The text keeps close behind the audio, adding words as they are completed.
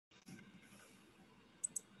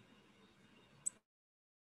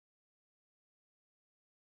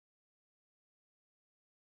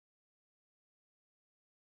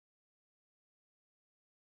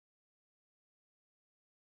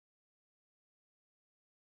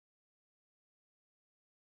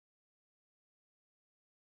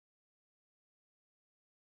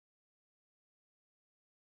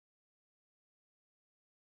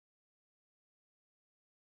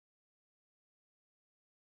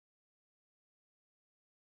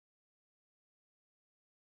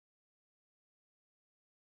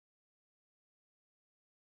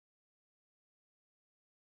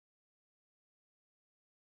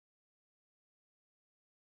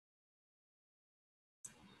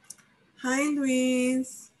Hi,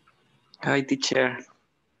 Luis. Hi, teacher.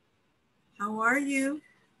 How are you?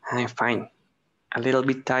 I'm fine. A little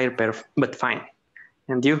bit tired, but fine.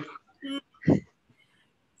 And you?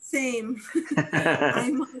 Same. I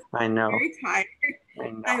I'm also know. very tired. I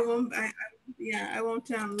know. I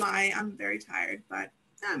won't lie. I'm very tired, but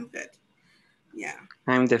I'm good. Yeah.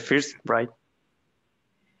 I'm the first, right?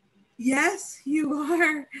 Yes, you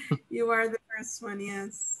are. You are the first one.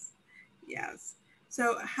 Yes. Yes.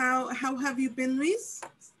 So how have you been, Luis?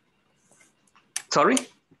 Sorry?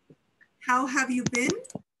 How have you been?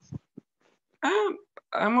 Um,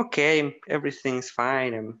 I'm okay. Everything's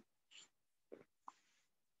fine.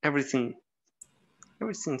 Everything,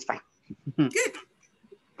 everything's fine. Good.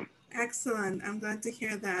 Excellent. I'm glad to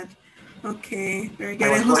hear that. Okay. Very I good.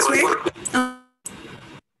 was And working. Josue?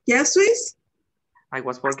 Yes, Luis? I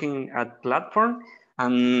was working at platform,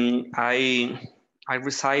 and I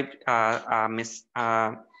received um,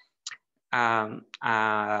 uh,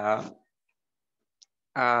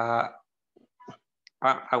 uh,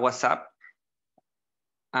 a WhatsApp.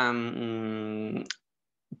 Um,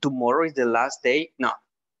 Tomorrow is the last day. No,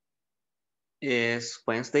 is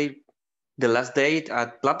Wednesday the last date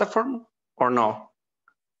at platform or no?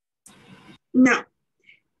 No.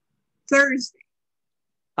 Thursday.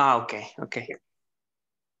 Okay, okay,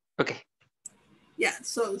 okay, Yeah,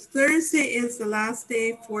 so Thursday is the last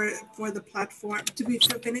day for the platform to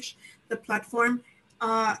finish the platform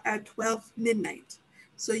at 12 midnight.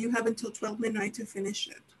 So you have until 12 midnight to finish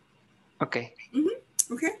it. okay.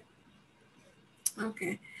 Okay.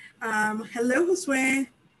 Okay. Hello, Josue.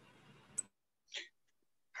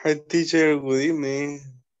 Hi, teacher. Good evening.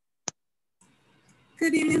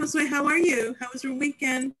 Good evening, Josue. How are you? How was your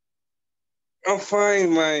weekend? I'm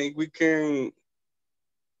fine. My weekend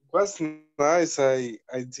was nice. I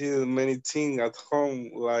did many things at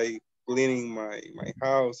home, like cleaning my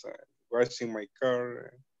house and washing my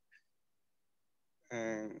car,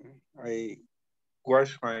 and I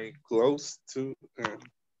wash my clothes too. And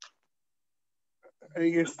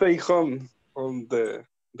I stay home on the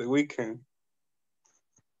weekend.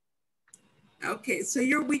 Okay, so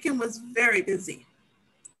your weekend was very busy.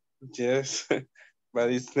 Yes,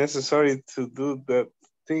 but it's necessary to do that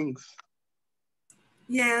things.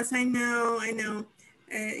 Yes, I know. I know.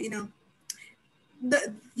 You know,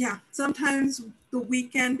 yeah, sometimes the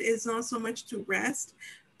weekend is not so much to rest,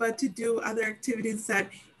 but to do other activities that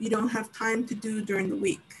you don't have time to do during the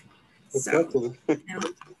week. So, Exactly. you know,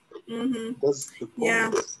 mm-hmm. That's the Yeah,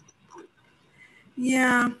 point.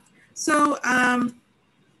 yeah. So,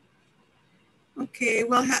 okay,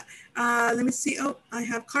 well, let me see. Oh, I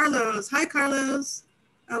have Carlos. Hi, Carlos.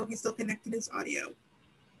 Oh, he's still connected his audio.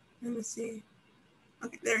 Let me see.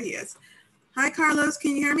 Okay, there he is. Hi, Carlos.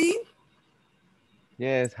 Can you hear me?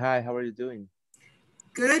 Yes, hi, how are you doing?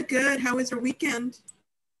 Good, good. How was your weekend?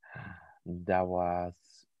 That was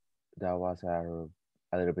that was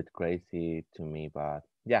a little bit crazy to me, but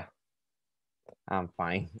yeah, I'm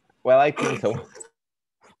fine. Well, I think so.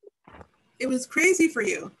 It was crazy for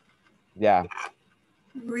you. Yeah.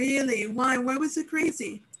 Really? Why? Why was it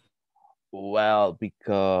crazy? Well,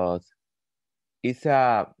 because it's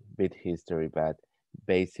a bit history, but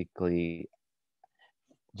basically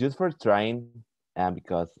just for trying and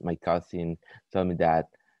because my cousin told me that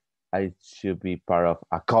I should be part of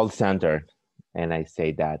a call center and I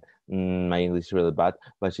say that my English is really bad,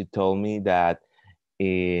 but she told me that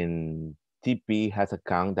in TP has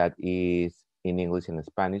account that is in English and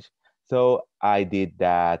Spanish. So I did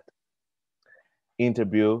that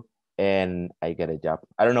interview and I got a job.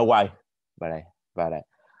 I don't know why, but but I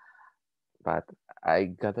but I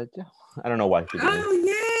got a job. I don't know why to be honest. Oh,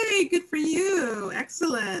 yay! Good for you.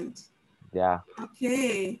 Excellent. Yeah.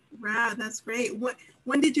 Okay. Wow, that's great.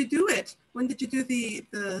 When did you do it? When did you do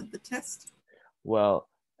the test? Well,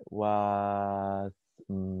 was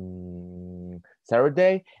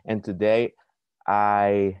Saturday and today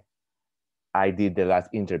I I did the last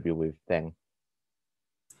interview with them.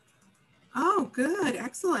 Oh, good.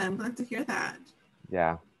 Excellent. I'm glad to hear that.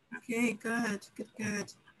 Yeah. Okay, good. Good,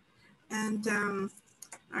 good. And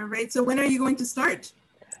all right. So when are you going to start?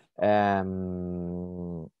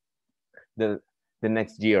 Um the the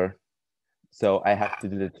next year. So I have to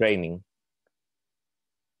do the training.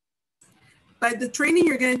 But the training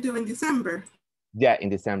you're going to do in December. Yeah, in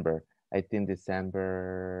December. I think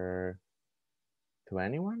December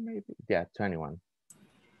 21 maybe. Yeah, 21.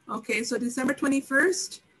 Okay, so December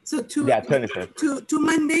 21st. So Yeah, 21st. two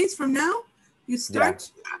Mondays from now, you Yeah,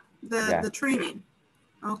 start the yeah, the training.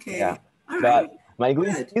 yeah. Okay. All right. But my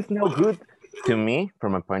English Good. is no good to me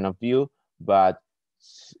from a point of view, but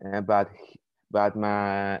uh, but but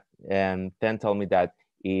my then told me that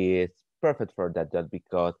is perfect for that job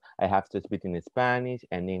because I have to speak in Spanish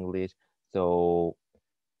and English. So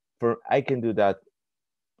I can do that,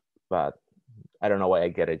 but I don't know why I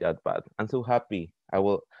get a job, but I'm so happy. I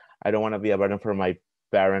don't want to be a burden for my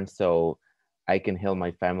parents, so I can help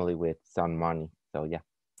my family with some money. So yeah.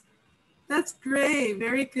 That's great.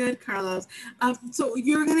 Very good, Carlos. So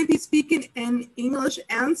you're going to be speaking in English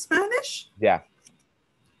and Spanish? Yeah.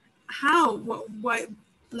 How? What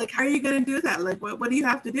like, how are you going to do that? Like, what do you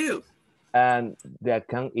have to do? And the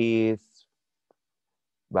account is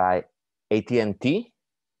by AT&T.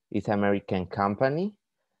 It's an American company.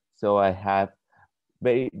 So I have,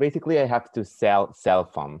 basically I have to sell cell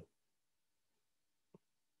phone.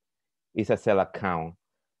 It's a cell account.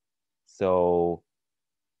 So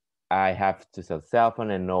I have to sell cell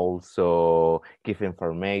phone and also give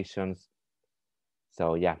information.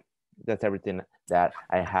 So yeah, that's everything that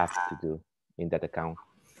I have to do in that account.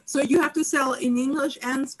 So you have to sell in English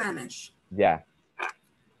and Spanish? Yeah.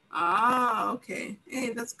 Ah, okay.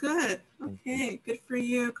 Hey, that's good. Okay, good for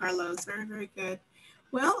you, Carlos. Very, very good.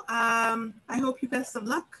 Well, I hope you best of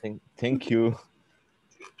luck. Thank you.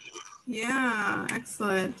 Yeah,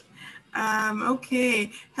 excellent.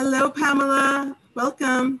 Okay. Hello, Pamela.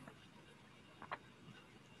 Welcome.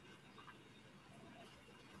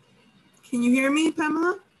 Can you hear me,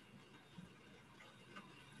 Pamela?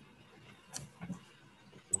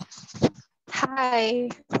 Hi.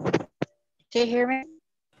 Do you hear me?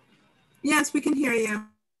 Yes, we can hear you.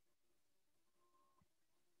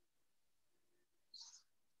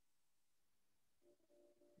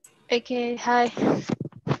 Okay, hi.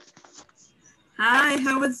 Hi,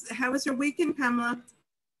 how was your weekend, Pamela?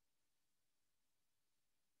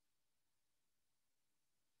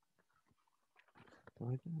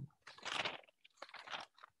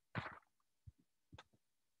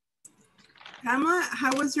 Pamela,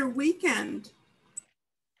 how was your weekend?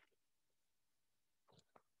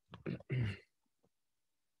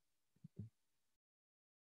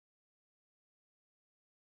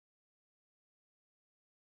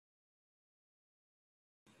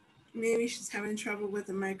 Maybe she's having trouble with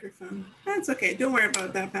the microphone. That's okay. Don't worry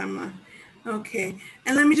about that, Pamela. Okay.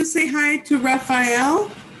 And let me just say hi to Rafael.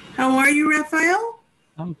 How are you, Rafael?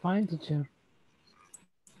 I'm fine, teacher.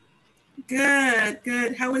 Good,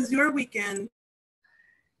 good. How was your weekend?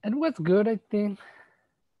 It was good, I think.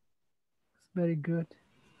 It's very good.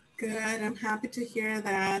 Good. I'm happy to hear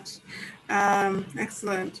that.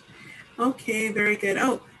 Excellent. Okay, very good.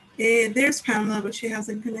 Oh, there's Pamela, but she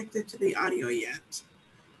hasn't connected to the audio yet.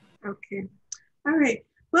 Okay. All right.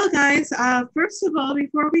 Well, guys, first of all,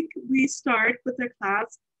 before we start with our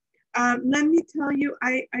class, let me tell you,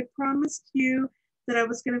 I promised you that I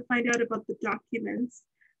was going to find out about the documents,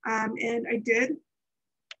 and I did.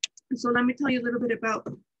 So let me tell you a little bit about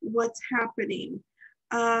what's happening.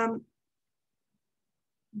 The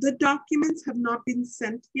documents have not been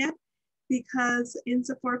sent yet because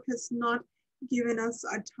INSAFORP has not given us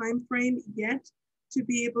a time frame yet to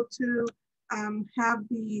be able to have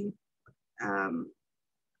the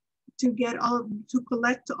to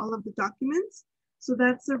collect all of the documents. So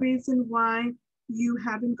that's the reason why you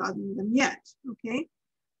haven't gotten them yet, okay?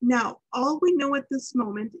 Now, all we know at this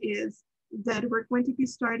moment is that we're going to be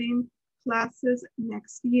starting classes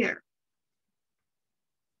next year.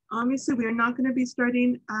 Obviously, we are not going to be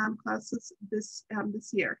starting classes this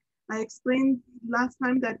year. I explained last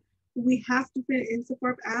time that we have to finish,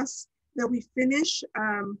 INSAFORP asks that we finish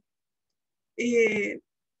on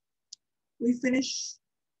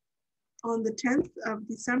the 10th of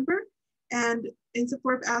December, and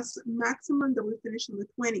INSAFORP asks maximum that we finish on the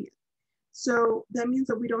 20th. So that means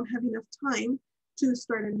that we don't have enough time to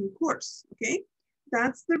start a new course, okay?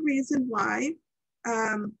 That's the reason why,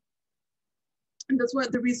 and that's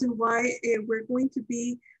what the reason why we're going to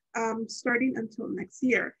be starting until next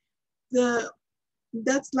year.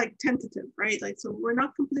 That's like tentative, right? Like, so we're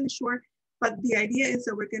not completely sure, but the idea is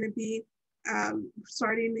that we're going to be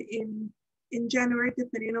starting in January,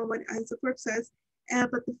 depending on what INSAFORP says,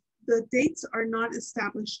 but the dates are not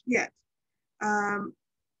established yet.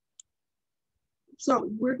 So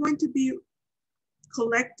we're going to be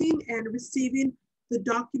collecting and receiving the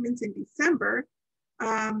documents in December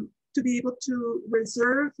to be able to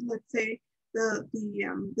reserve, let's say, the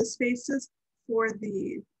spaces for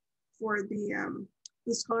the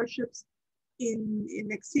scholarships in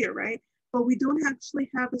next year, right? But we don't actually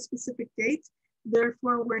have a specific date.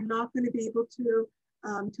 Therefore, we're not going to be able to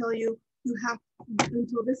tell you you have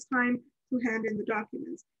until this time to hand in the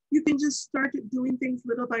documents. You can just start doing things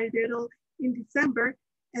little by little in December,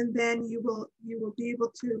 and then you will be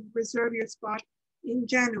able to reserve your spot in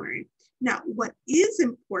January. Now, what is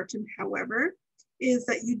important, however, is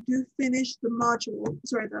that you do finish the module,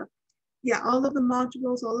 sorry, all of the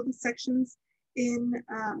modules, all of the sections in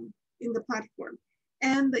the platform,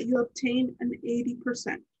 and that you obtain an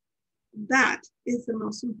 80%. That is the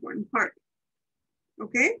most important part.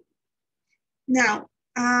 Okay? Now,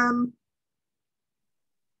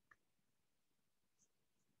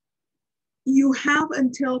 you have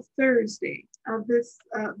until Thursday of this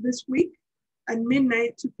week at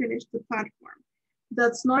midnight to finish the platform.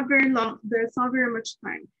 That's not very long. There's not very much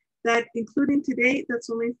time. That including today, that's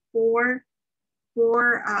only four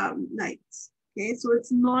nights. Okay, so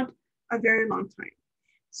it's not a very long time.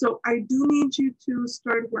 So I do need you to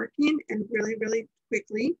start working and really, really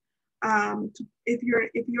quickly. If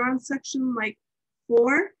you're on section like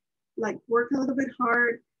 4, like work a little bit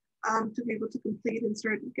hard to be able to complete and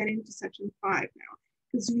start getting to section 5 now,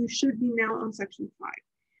 because you should be now on section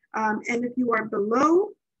 5. And if you are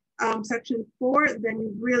below section 4, then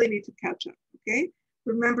you really need to catch up. Okay,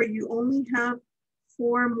 remember you only have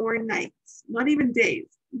 4 more nights, not even days,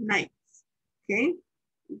 nights. Okay,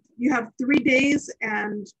 you have 3 days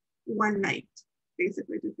and 1 night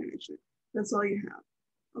basically to finish it. That's all you have.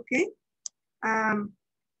 Okay. All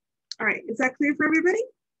right, is that clear for everybody?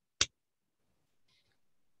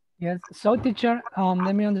 Yes. So teacher,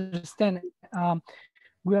 let me understand.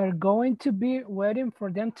 We are going to be waiting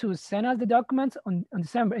for them to send us the documents in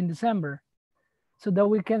December, so that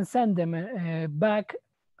we can send them back,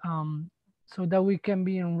 so that we can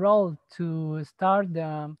be enrolled to start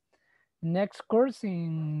the next course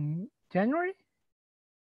in January.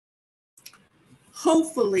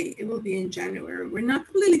 Hopefully it will be in January. We're not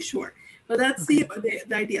completely sure, but that's the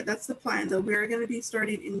idea. That's the plan, that we're going to be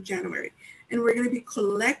starting in January, and we're going to be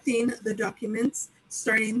collecting the documents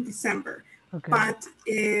starting in December. Okay. But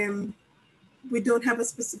we don't have a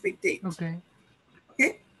specific date. Okay.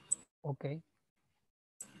 Okay. Okay.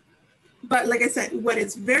 But like I said, what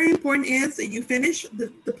is very important is that you finish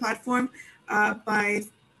the platform by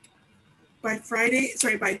Friday.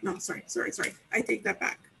 Sorry. I take that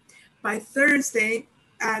back. By Thursday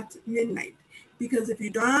at midnight, because if you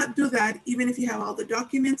do not do that, even if you have all the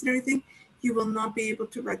documents and everything, you will not be able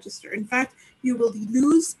to register. In fact, you will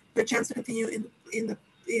lose the chance to continue in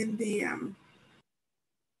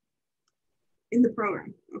the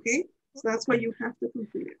program. Okay, so that's why you have to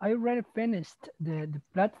complete it. I already finished the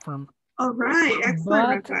platform. All right,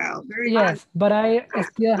 excellent, Rafael. Very good. But I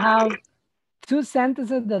still have 2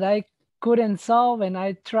 sentences that I couldn't solve, and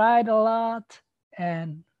I tried a lot,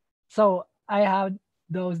 and so I have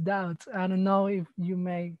those doubts. I don't know if you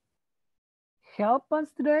may help us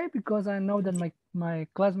today, because I know that my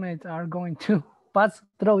classmates are going to pass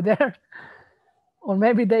through there, or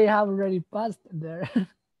maybe they have already passed there.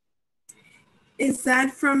 Is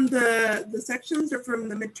that from the sections or from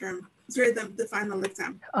the midterm? Sorry, the final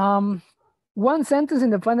exam. 1 sentence in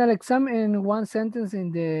the final exam and 1 sentence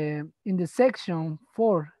in the section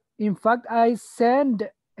 4. In fact, I sent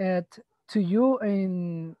it to you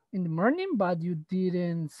in the morning, but you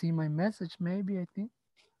didn't see my message, maybe, I think.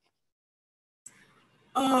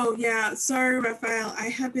 Oh yeah, sorry, Rafael. I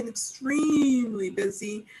have been extremely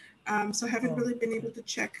busy, so I haven't really been able to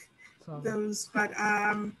check those. But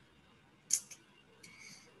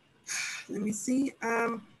let me see.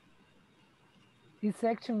 Is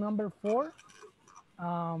section number 4?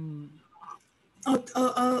 I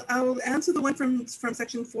will answer the one from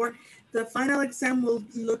section 4. The final exam will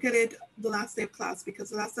look at it the last day of class, because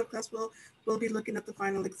the last day of class will be looking at the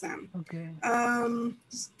final exam. Okay.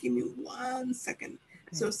 Just give me 1 second.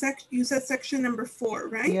 Okay. So you said section number 4,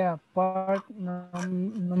 right? Yeah, part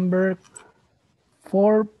number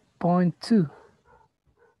 4.2.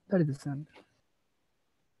 That is the same.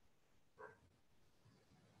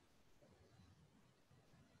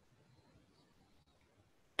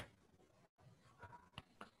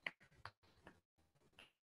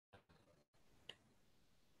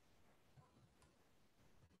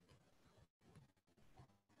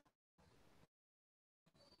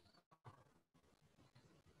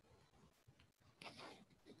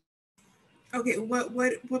 Okay,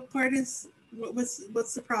 what part is what's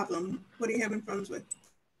the problem? What are you having problems with?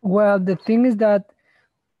 Well, the thing is that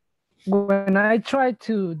when I try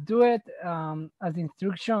to do it as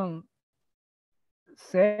instruction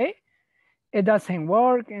say, it doesn't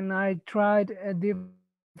work, and I tried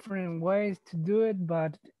different ways to do it,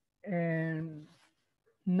 but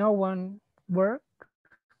no one worked.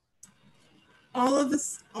 All of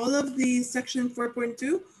the section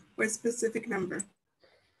 4.2 or a specific number?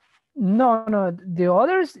 No, the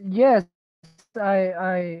others, yes,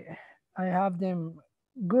 I have them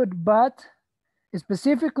good, but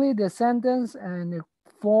specifically the sentence and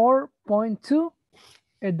 4.2,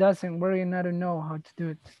 it doesn't work and I don't know how to do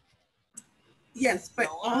it. Yes, but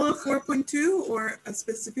all of 4.2 or a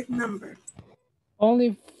specific number?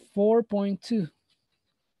 Only 4.2.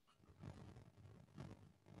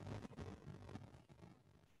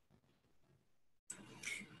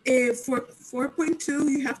 For 4.2,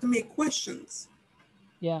 you have to make questions.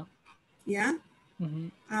 Yeah. Yeah?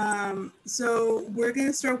 Mm-hmm. So we're going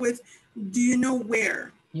to start with, do you know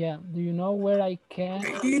where? Yeah. Do you know where I can?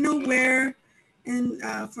 Okay. Do you know where? And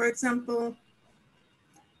for example,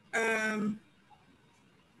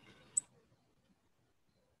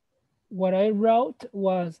 what I wrote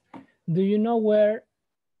was, do you know where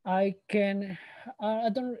I can? I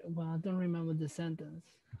don't remember the sentence.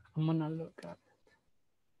 I'm gonna look at it,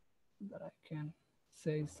 but I can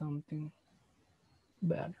say something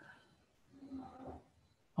better.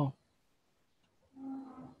 Oh.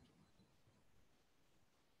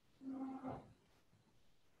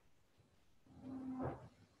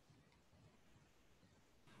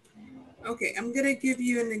 Okay, I'm gonna give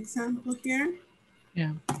you an example here.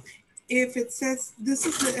 Yeah. If it says, this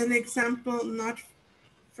is an example not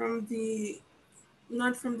from the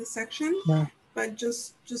section, Yeah. but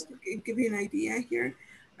just to give you an idea here.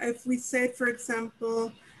 If we said, for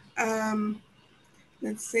example,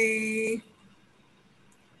 let's say,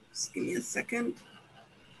 just give me a second.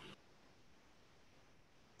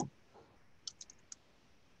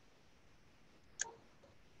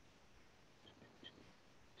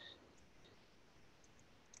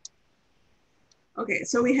 Okay,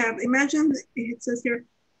 so we have, imagine it says here,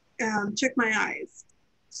 check my eyes.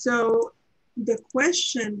 So the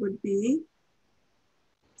question would be,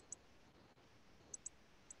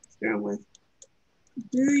 start with,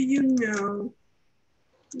 do you know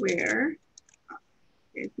where?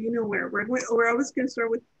 Okay, do you know where? We're always going to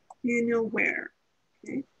start with, do you know where?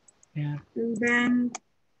 Okay. Yeah. And then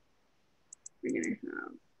we're going to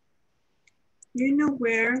have, do you know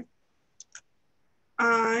where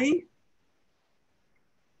I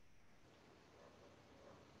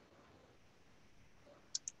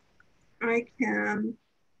can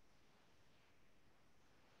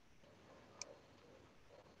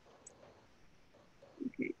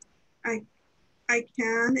I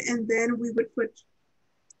can, and then we would put,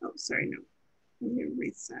 oh, sorry, no, let me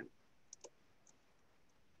reset.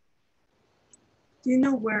 Do you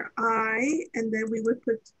know where I, and then we would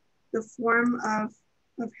put the form of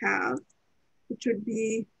have, which would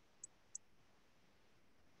be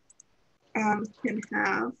can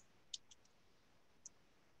have,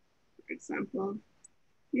 for example. Do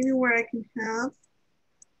you know where I can have?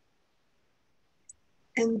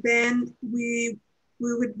 And then we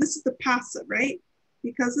would, this is the passive, right?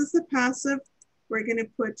 Because it's the passive, we're gonna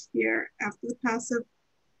put here, after the passive,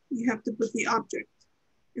 you have to put the object.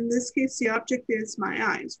 In this case, the object is my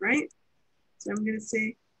eyes, right? So I'm gonna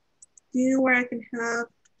say, do you know where I can have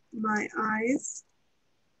my eyes?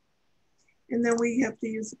 And then we have to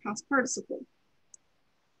use the past participle.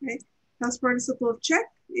 Okay, past participle of check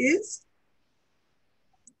is?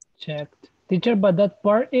 Checked. Teacher, but that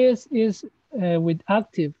part is with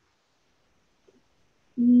active.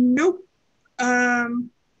 Nope.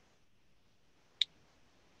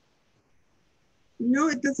 No,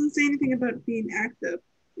 it doesn't say anything about being active.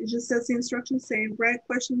 It just says the instructions say write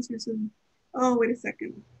questions using, oh, wait a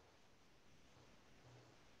second.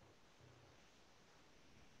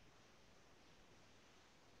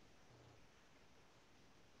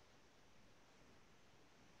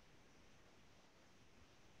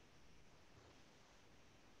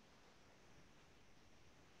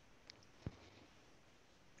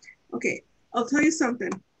 Okay, I'll tell you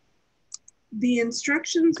something. The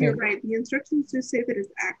instructions, okay. You're right. The instructions do say that it's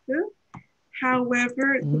active.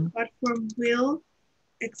 However, the platform will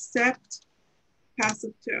accept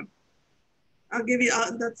passive too. I'll give you,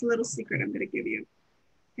 that's a little secret I'm going to give you.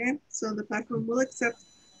 Okay, so the platform will accept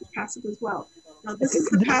the passive as well. Now this is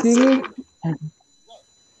the passive.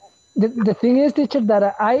 The thing is, teacher,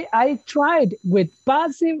 that I tried with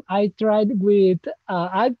passive, I tried with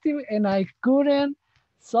active, and I couldn't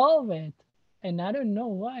solve it. And I don't know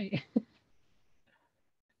why.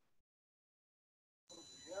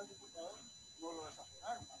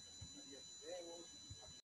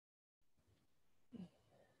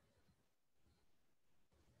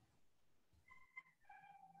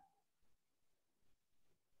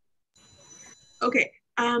 Okay,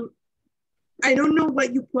 I don't know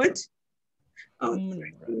what you put. Oh,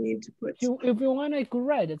 sorry. You need to put. If you want, I could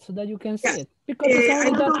write it so that you can see it. Because I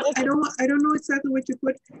don't know exactly what you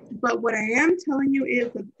put, but what I am telling you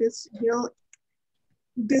is that this will,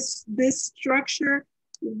 this structure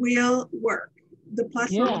will work. The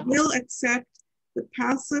platform will accept the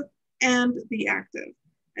passive and the active.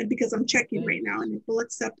 and because I'm checking right now, and it will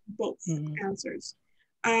accept both answers.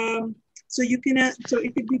 So you can, so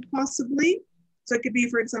it could be possibly, so it could be,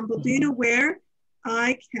 for example, do you know where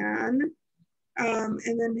I can,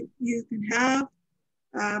 and then you can have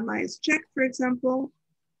my check, for example,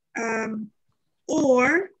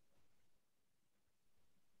 or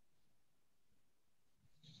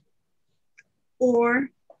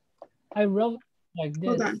I wrote like this.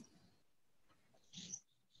 Hold on.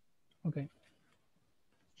 Okay.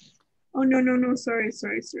 Oh, no, sorry.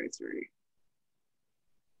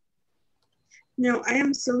 No, I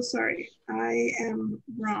am so sorry. I am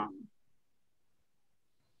wrong.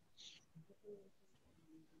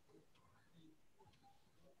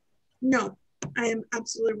 No, I am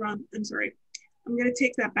absolutely wrong. I'm sorry. I'm going to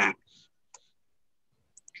take that back.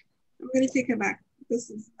 I'm going to take it back. This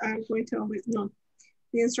is, I'm going to always, no,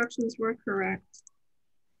 the instructions were correct.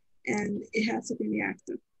 And it has to be the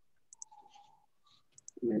active.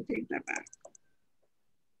 I'm going to take that back.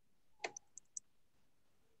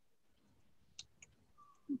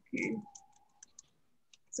 Okay.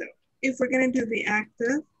 So if we're going to do the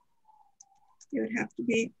active, it would have to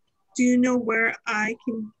be, do you know where I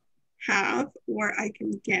can have or I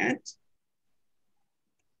can get?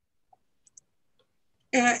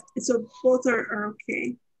 So both are okay.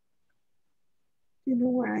 Do you know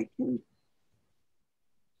where I can?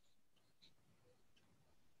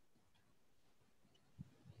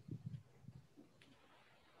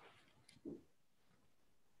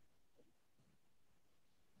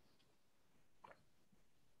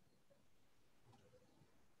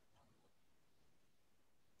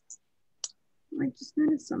 I just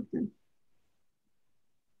noticed something.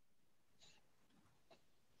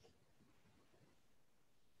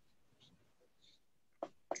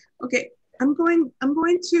 Okay, I'm going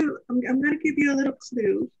to give you a little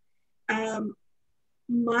clue.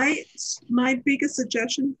 My biggest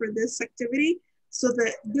suggestion for this activity, so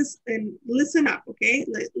that this, and listen up, okay?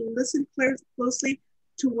 Listen closely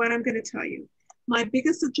to what I'm going to tell you. My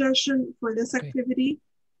biggest suggestion for this activity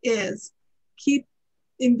is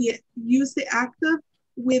use the active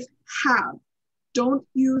with have. Don't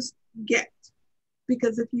use get,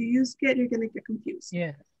 because if you use get, you're going to get confused.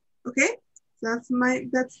 Yeah. Okay, so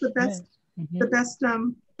that's the best. The best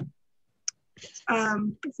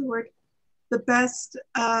what's the word? The best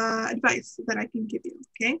advice that I can give you.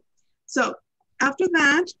 Okay, so after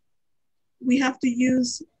that, we have to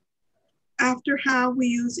use, after how we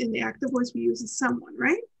use in the active voice, we use someone,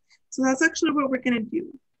 right? So that's actually what we're going to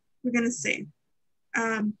do. We're going to say,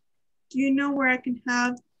 do you know where I can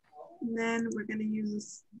have? And then we're going to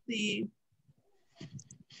use the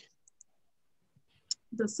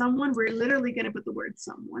someone. We're literally going to put the word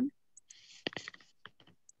someone.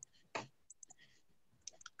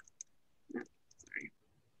 No, sorry.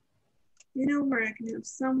 You know where I can have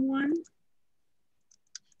someone?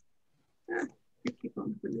 I keep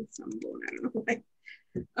on putting someone. I don't know why.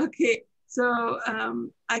 Okay, so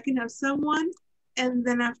I can have someone, and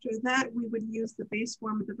then after that, we would use the base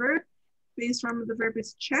form of the verb. Base form of the verb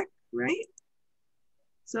is check, right?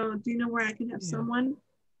 So do you know where I can have someone?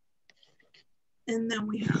 And then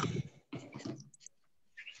we have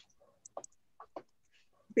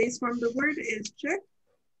base form of the word is check.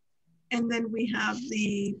 And then we have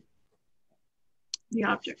the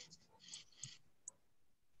object.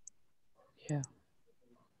 Yeah.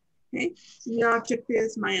 Okay, the object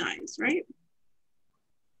is my eyes, right?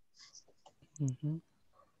 Mm-hmm.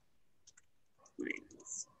 My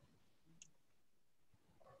eyes.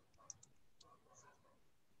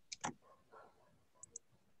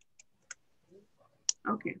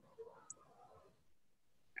 Okay.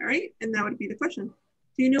 All right, and that would be the question.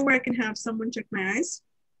 Do you know where I can have someone check my eyes?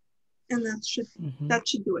 And that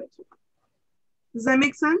should do it. Does that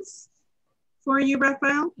make sense for you,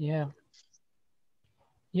 Rafael? Yeah.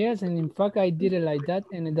 Yes, and in fact, I did it like that,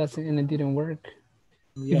 and it didn't work.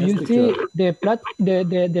 If you see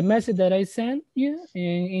the message that I sent you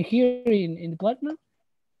in here in the platform,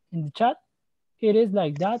 in the chat, it is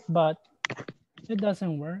like that, but it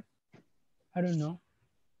doesn't work. I don't know.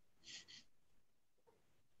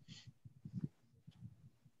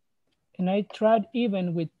 And I tried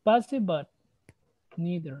even with passive, but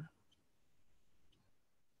neither.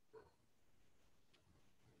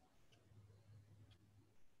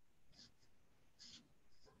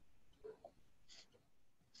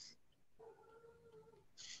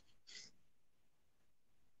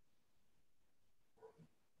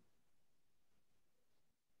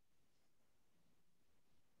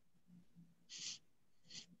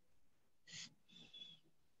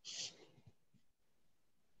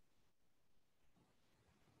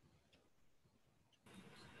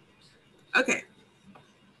 Okay.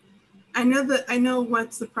 I know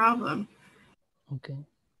what's the problem. Okay.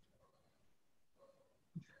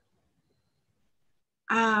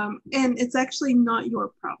 And it's actually not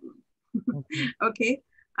your problem. Okay. Okay.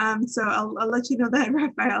 So I'll let you know that,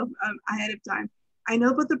 Raphael, ahead of time. I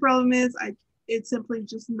know what the problem is. It's simply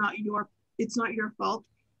just not your, it's not your fault.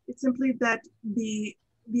 It's simply that the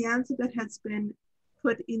answer that has been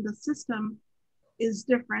put in the system is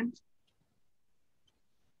different.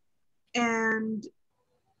 And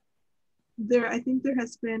I think there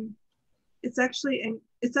has been, it's actually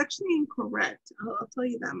incorrect. I'll tell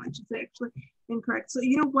you that much. It's actually incorrect. So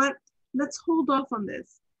you know what? Let's hold off on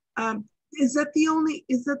this. Is that the only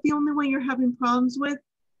one you're having problems with?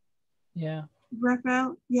 Yeah.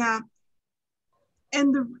 Raphael? Yeah.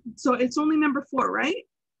 And so it's only number 4, right?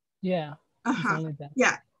 Yeah.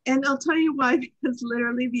 Yeah. And I'll tell you why, because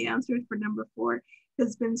literally the answer for number 4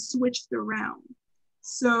 has been switched around.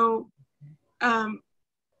 So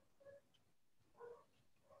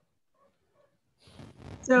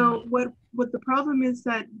what the problem is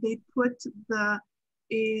that they put the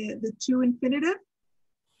to infinitive,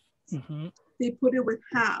 they put it with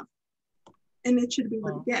have, and it should be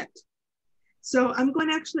with get. So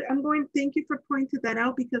thank you for pointing that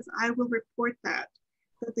out, because I will report that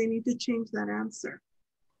they need to change that answer.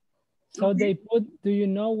 So okay. They put, do you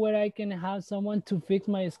know where I can have someone to fix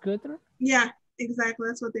my scooter? Yeah, exactly.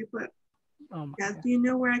 That's what they put. Oh my yeah, God. do you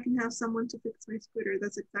know where I can have someone to fix my scooter?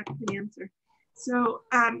 That's exactly the answer. So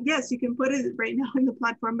yes, you can put it right now in the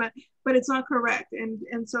platform, but it's not correct.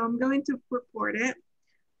 And so I'm going to report it.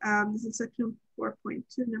 This is section 4.2,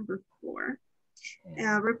 number 4.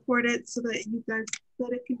 Report it so that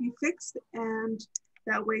it can be fixed, and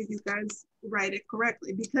that way you guys write it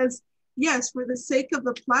correctly. Because yes, for the sake of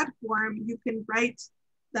the platform, you can write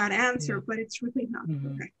that answer, but it's really not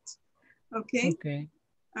correct. Okay? Okay.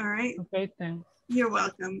 All right. Okay, thanks. You're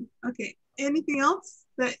welcome. Okay. Anything else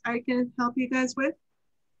that I can help you guys with?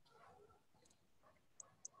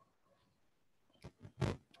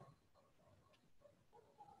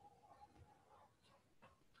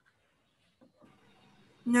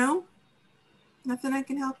 No? Nothing I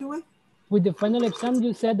can help you with? With the final exam,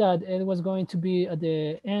 you said that it was going to be at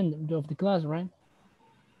the end of the class, right?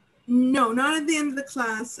 No, not at the end of the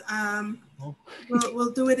class.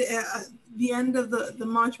 We'll do it at the end of the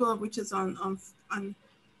module, which is on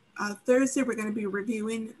Thursday. We're going to be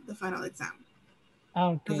reviewing the final exam.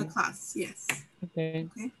 Okay. Of the class, yes. Okay.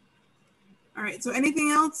 Okay. All right. So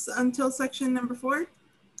anything else until section number 4?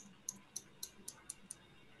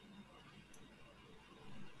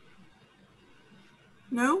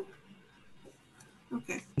 No?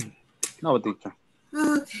 Okay. No, teacher.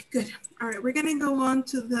 Okay, good. All right, we're gonna go on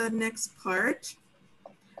to the next part.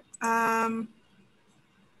 Okay,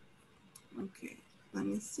 let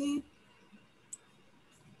me see.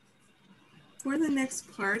 For the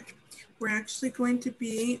next part, we're actually going to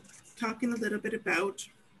be talking a little bit about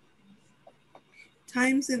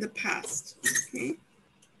times in the past, okay?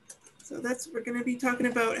 So we're gonna be talking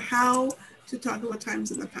about how to talk about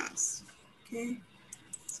times in the past, okay?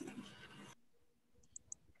 So.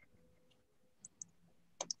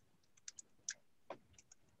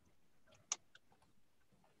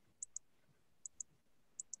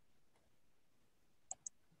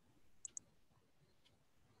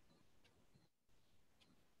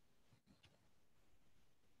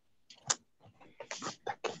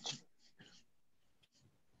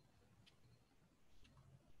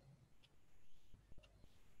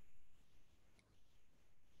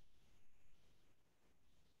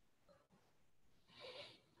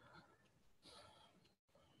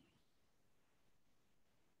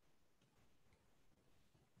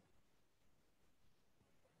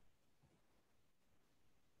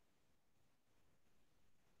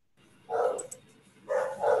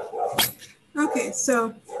 Okay,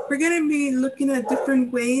 so we're going to be looking at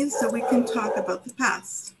different ways that we can talk about the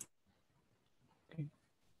past. Okay.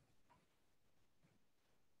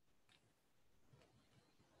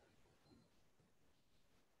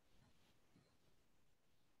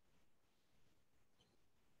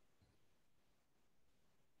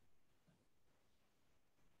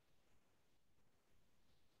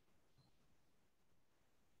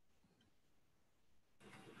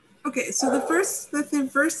 Okay, so the first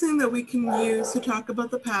thing that we can use to talk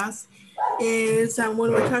about the past is when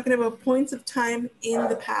we're talking about points of time in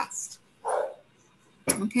the past.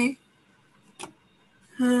 Okay.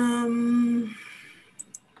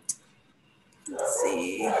 Let's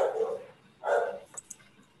see.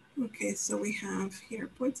 Okay, so we have here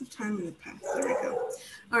points of time in the past. There we go.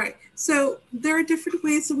 All right, so there are different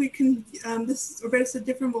ways that we can, there's a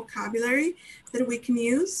different vocabulary that we can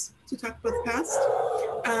use to talk about the past.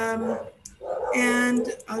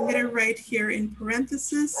 And I'm going to write here in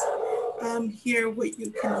parentheses here what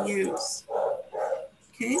you can use.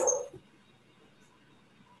 Okay.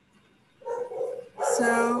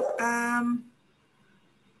 So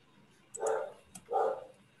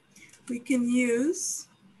we can use,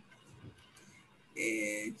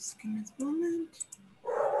 just give me a moment.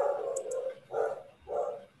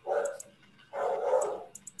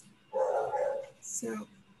 So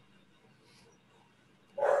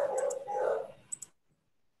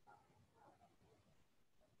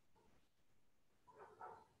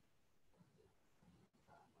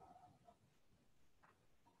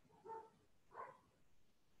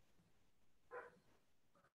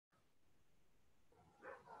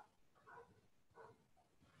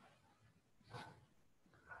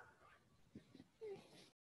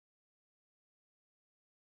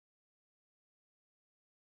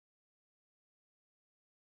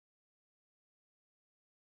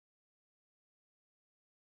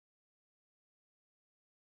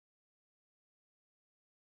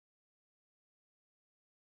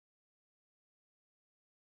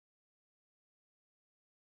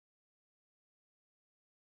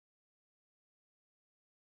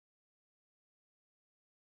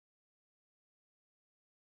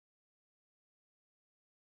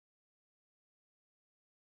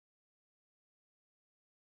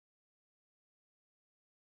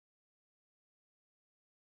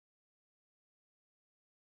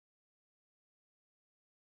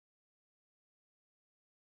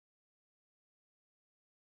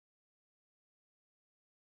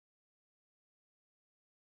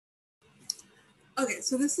okay,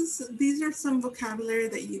 so these are some vocabulary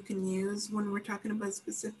that you can use when we're talking about a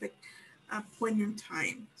specific point in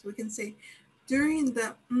time. So we can say during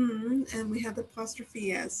the and we have the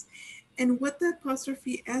apostrophe S. And what the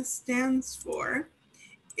apostrophe S stands for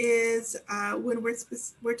is when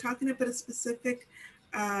we're talking about a specific,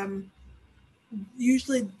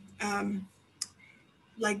 usually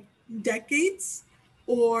like decades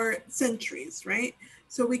or centuries, right?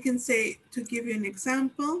 So we can say, to give you an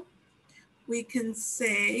example, we can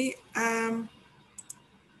say,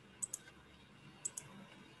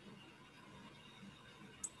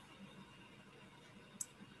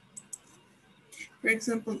 for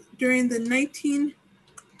example, during the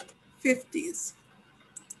 1950s.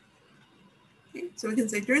 Okay, so we can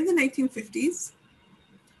say during the 1950s,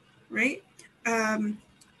 right?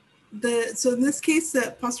 So in this case, the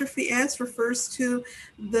apostrophe S refers to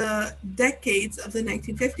the decades of the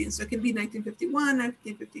 1950s. So it can be 1951,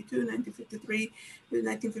 1952, 1953,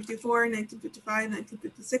 1954, 1955,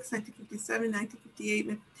 1956, 1957, 1958,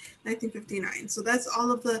 1959. So that's all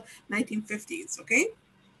of the 1950s, okay?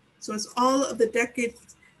 So it's all of the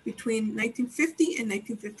decades between 1950 and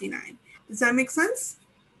 1959. Does that make sense?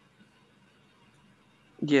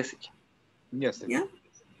 Yes. Yes. Yeah.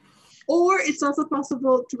 Or it's also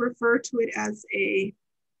possible to refer to it as a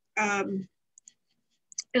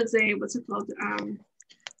what's it called?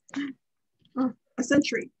 A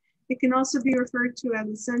century. It can also be referred to as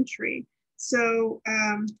a century. So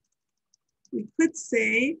we could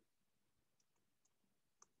say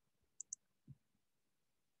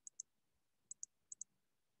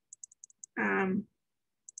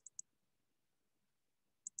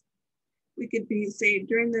we could be say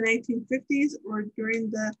during the 1950s or during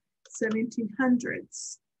the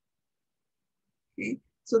 1700s. Okay,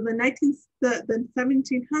 so the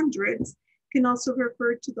 1700s can also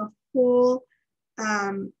refer to the whole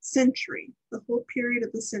century, the whole period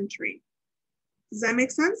of the century. Does that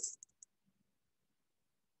make sense?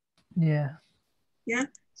 Yeah. Yeah,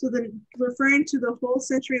 so then referring to the whole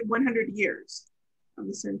century, 100 years of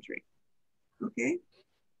the century. Okay.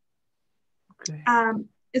 Okay.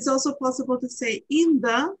 It's also possible to say in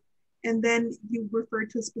the, and then you refer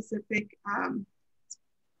to a specific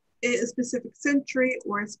century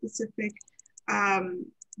or a specific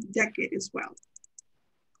decade as well.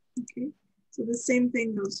 Okay, so the same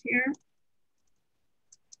thing goes here.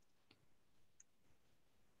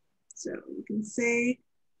 So we can say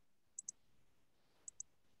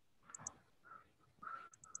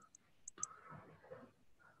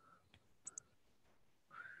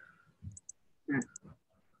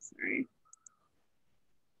sorry.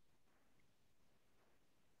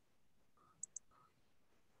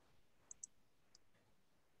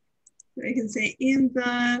 So I can say in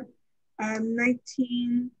the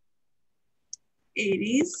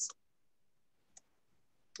 1980s,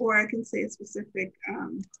 or I can say a specific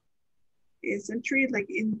century, like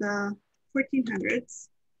in the 1400s.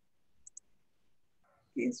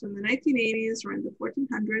 Okay, so in the 1980s or in the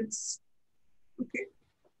 1400s. Okay.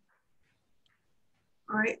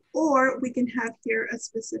 All right, or we can have here a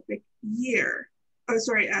specific year. Oh,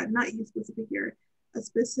 sorry, not a specific year, a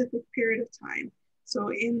specific period of time. So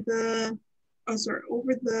in the, oh, sorry,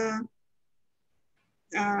 over the,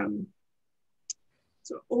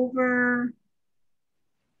 so over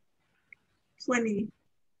 20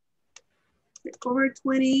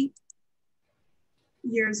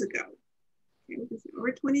 years ago. Okay, we can say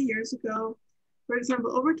over 20 years ago. For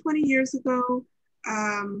example, over 20 years ago,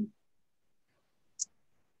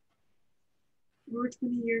 over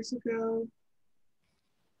 20 years ago,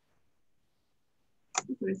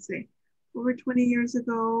 what did I say? Over 20 years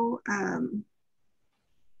ago,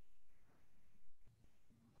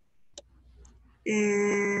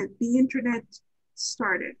 the internet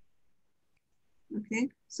started. Okay,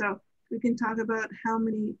 so we can talk about how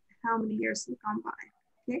many years have gone by.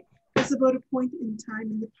 Okay, it's about a point in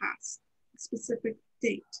time in the past, a specific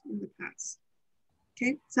date in the past.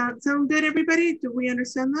 Okay, sound good, everybody? Do we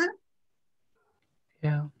understand that?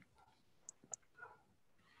 Yeah.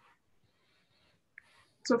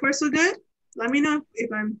 So far, so good. Let me know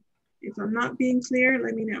if I'm not being clear.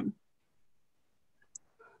 Let me know.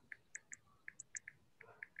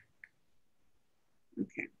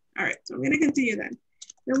 Okay. All right. So I'm going to continue then.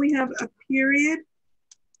 Then we have a period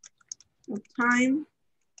of time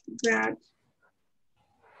that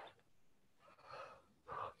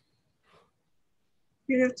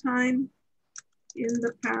in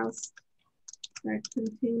the past that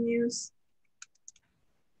continues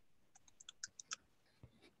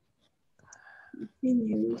in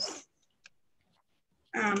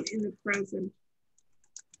the present.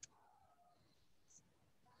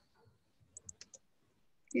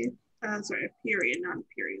 Okay, sorry, a period, not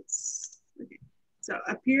periods. Okay, so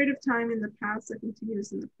a period of time in the past that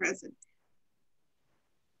continues in the present.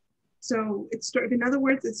 So it started, in other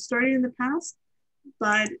words, it started in the past,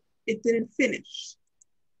 but it didn't finish.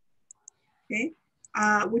 Okay,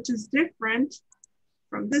 which is different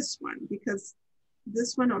from this one because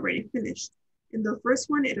this one already finished. In the first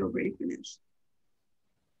one, it already finished.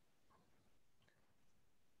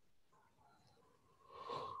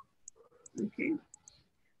 Okay.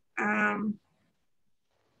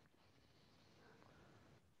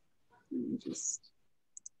 Let me just.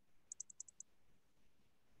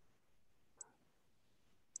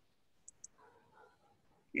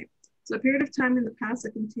 Okay. So a period of time in the past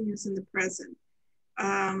that continues in the present.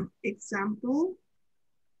 Example.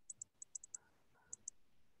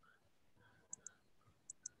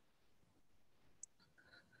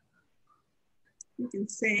 You can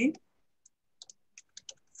say,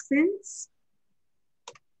 since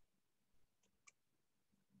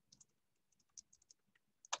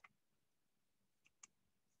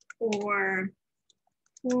or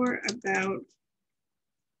for about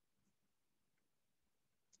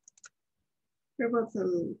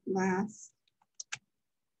the last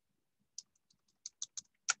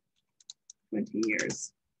 20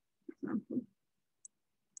 years, for example.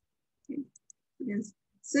 Okay. Yes.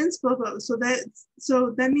 Since blah, blah, so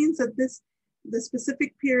that means that the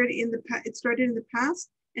specific period in the past, it started in the past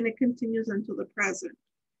and it continues until the present.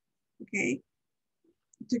 Okay.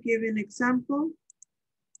 To give an example,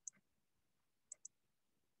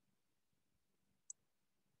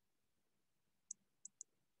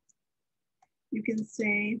 you can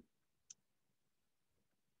say,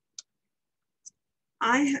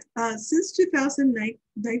 since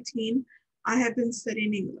 2019, I have been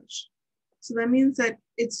studying English. So that means that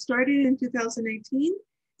it started in 2018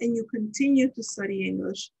 and you continue to study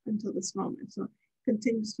English until this moment. So it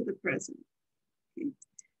continues to the present. Okay.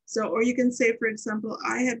 So, or you can say, for example,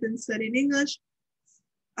 I have been studying English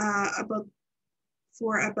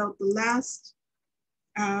for about the last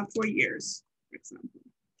 4 years, for example.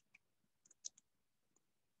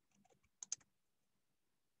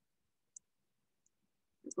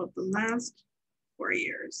 About the last 4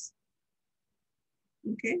 years.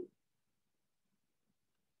 Okay.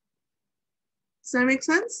 Does that make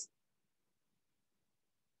sense?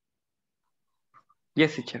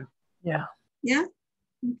 Yes, teacher. Yeah. Yeah?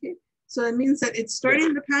 Okay. So it means that it started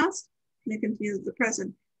in the past and it continues in the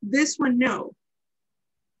present. This one, no.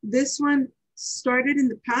 This one started in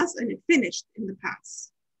the past and it finished in the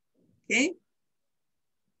past. Okay?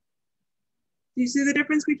 Do you see the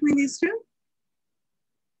difference between these two?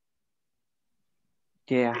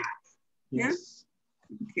 Yeah. Yeah? Yes.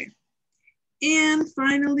 Okay. And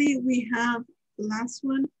finally, we have the last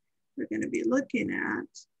one we're going to be looking at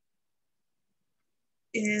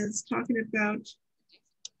is talking about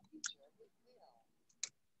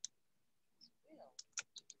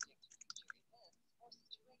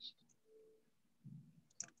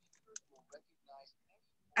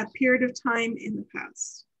a period of time in the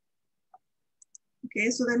past. Okay,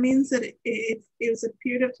 so that means that it was a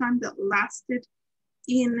period of time that lasted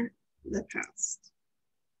in the past.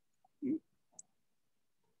 Okay.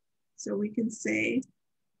 So we can say,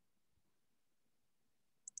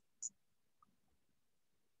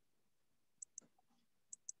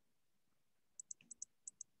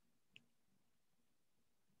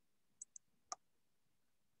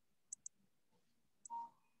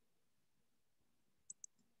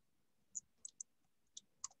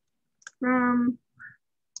 from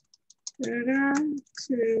da-da-da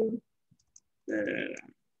to da-da-da.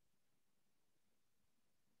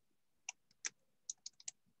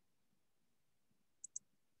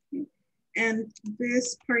 Okay. And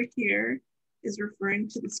this part here is referring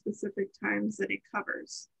to the specific times that it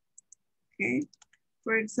covers. Okay,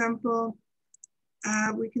 for example,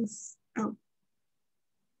 we can, oh,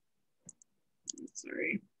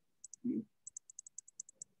 sorry.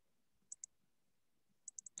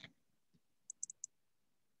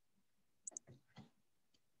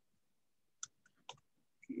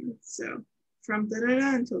 Okay, so from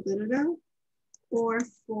da-da-da until da-da-da, or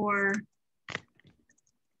for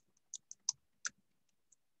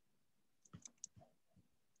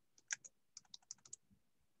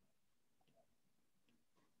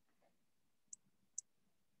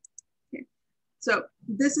so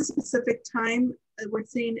this is a specific time that we're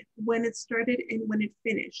saying when it started and when it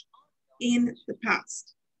finished in the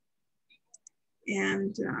past.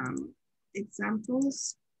 And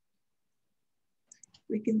examples,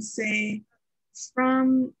 we can say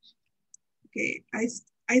from, okay, I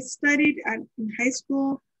studied in high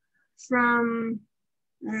school from,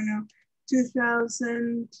 I don't know,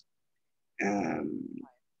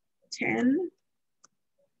 2010.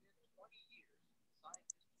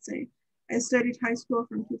 Say, I studied high school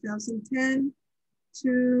from 2010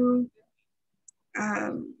 to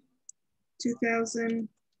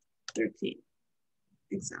 2013,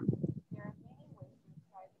 example.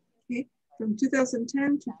 Okay, from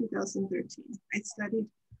 2010 to 2013, I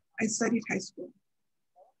studied high school.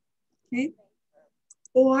 Okay,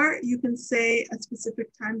 or you can say a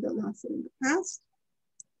specific time that lasted in the past.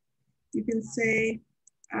 You can say,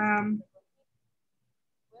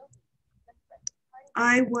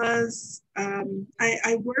 I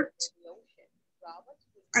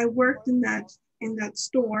worked in that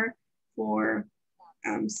store for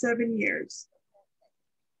 7 years.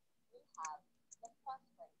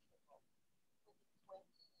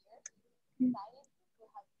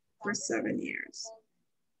 For 7 years.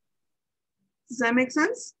 Does that make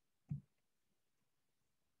sense?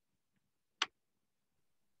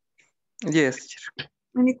 Yes.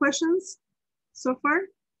 Any questions so far?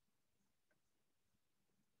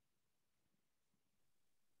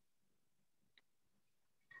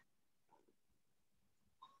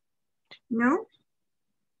 No?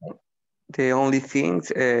 The only thing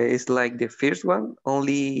is like the first one,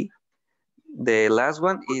 only the last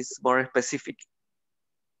one is more specific.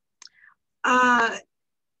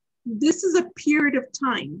 This is a period of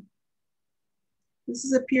time. This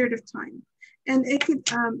is a period of time. And it could,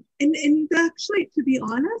 and actually, to be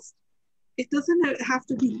honest, it doesn't have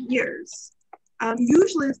to be years.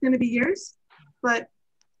 Usually it's going to be years, but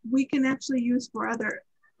we can actually use for other,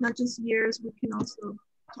 not just years, we can also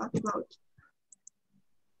talk about,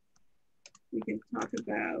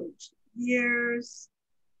 years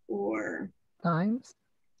or times.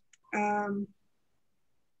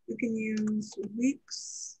 We can use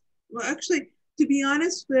weeks. Well, actually, to be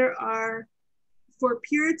honest, there are, for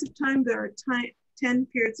periods of time, there are 10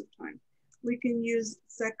 periods of time. We can use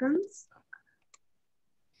seconds.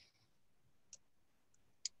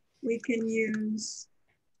 We can use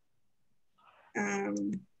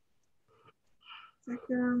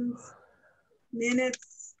seconds,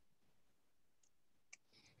 minutes.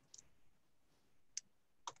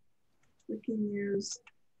 We can use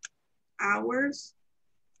hours.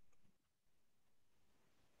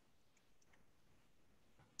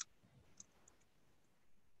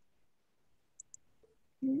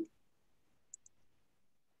 Okay.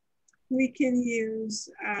 We can use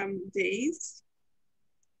days.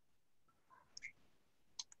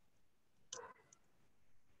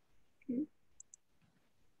 Okay.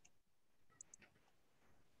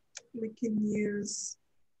 We can use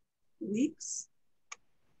weeks.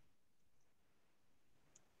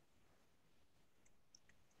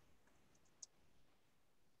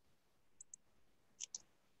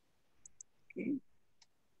 Okay.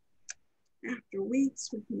 After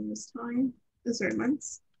weeks, we can use time. Those are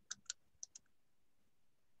months.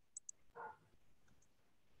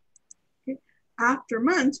 Okay. After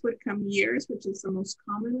months would come years, which is the most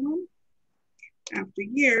common one. After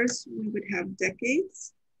years, we would have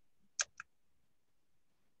decades.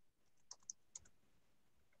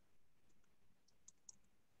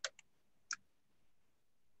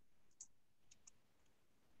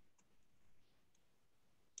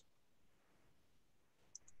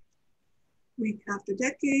 After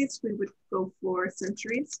decades, we would go for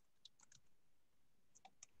centuries.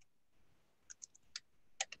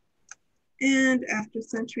 And after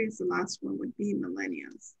centuries, the last one would be millennia.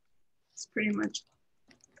 It's pretty much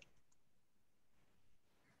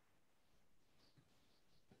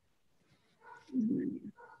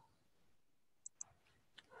millennia.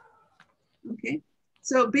 Okay,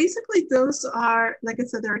 so basically those are, like I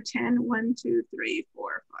said, there are 10, 1, 2, 3,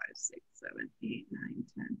 4, 5, 6, 7, 8, 9,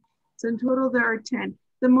 10. So in total, there are 10.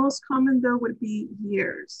 The most common though would be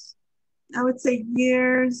years. I would say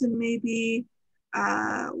years and maybe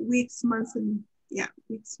weeks, months, and yeah,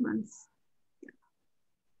 weeks, months. Yeah.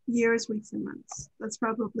 Years, weeks, and months. That's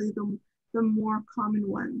probably the more common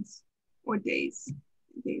ones, or days.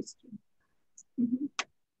 Days too.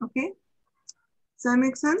 Okay, does that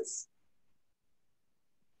make sense?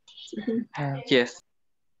 Yes.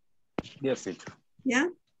 Yes, teacher. Yeah?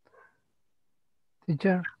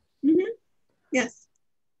 Teacher, Yes.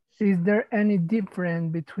 is there any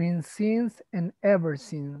difference between since and ever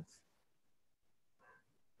since?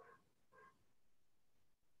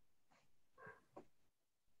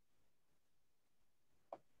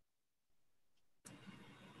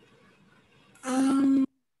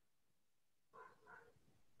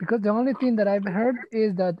 Because the only thing that I've heard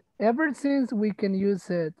is that ever since we can use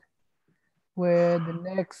it when the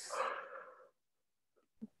next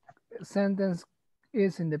sentence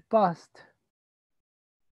is in the past.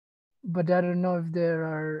 But I don't know if there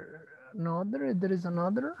are another, there is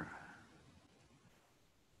another.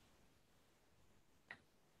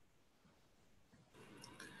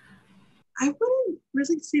 I wouldn't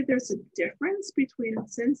really say there's a difference between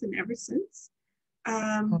since and ever since.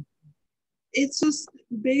 It's just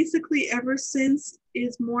basically ever since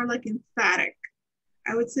is more like emphatic.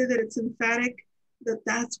 I would say that it's emphatic that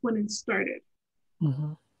that's when it started.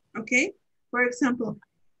 Okay? For example,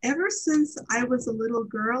 ever since I was a little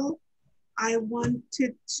girl, I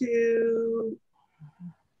wanted to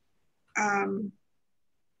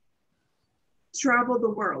travel the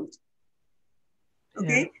world.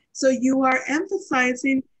 Okay? Yeah. So you are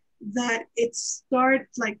emphasizing that it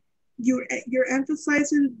starts, like you're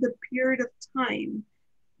emphasizing the period of time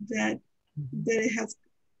that it has,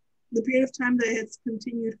 the period of time that it has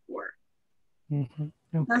continued for. Okay.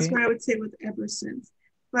 That's what I would say with ever since.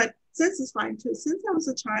 But since is fine too. Since I was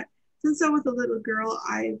a child, since I was a little girl,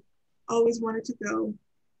 I've always wanted to go.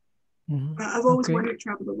 I've always wanted to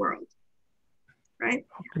travel the world. Right?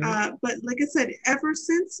 But like I said, ever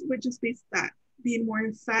since would just be that, being more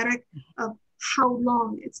emphatic of how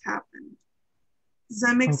long it's happened. Does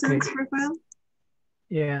that make sense, Rafael?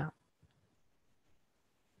 Yeah.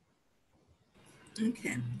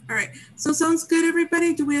 Okay. All right. So sounds good,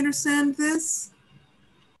 everybody? Do we understand this?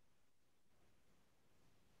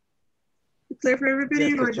 Clear for everybody?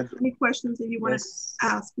 Yes, or any questions that you want to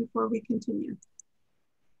ask before we continue?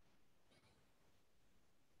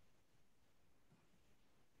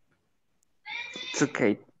 It's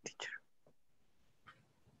okay, teacher.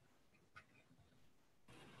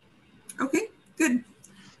 Okay, good.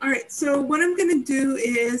 All right, so what I'm gonna do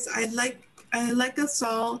is I'd like us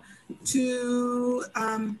all to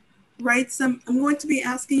write some, I'm going to be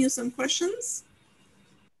asking you some questions,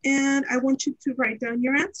 and I want you to write down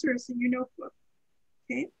your answers in your notebook,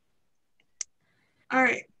 okay? All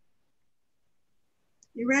right.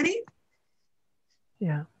 You ready?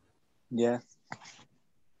 Yeah. Yeah.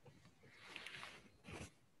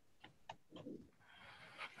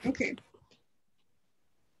 Okay.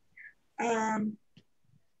 All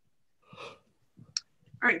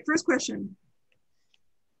right, first question.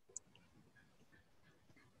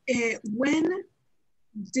 When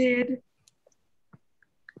did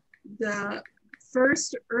the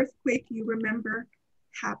first earthquake you remember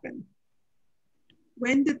happen?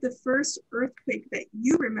 When did the first earthquake that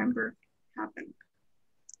you remember happen?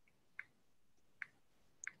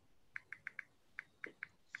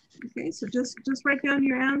 Okay, so just write down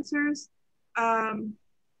your answers. You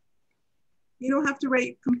don't have to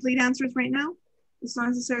write complete answers right now. It's not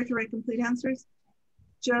necessary to write complete answers.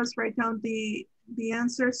 Just write down the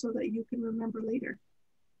answer so that you can remember later.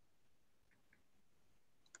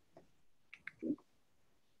 Okay.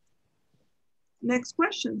 Next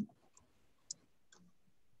question.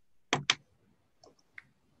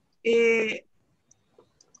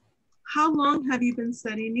 How long have you been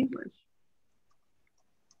studying English?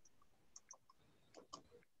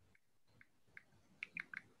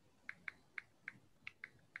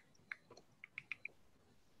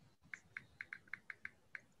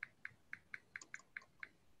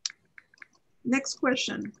 Next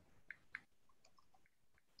question.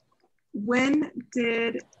 When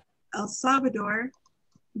did El Salvador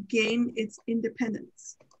gain its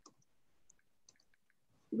independence?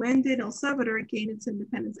 When did El Salvador gain its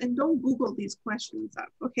independence? And don't Google these questions up,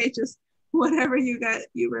 okay? Just whatever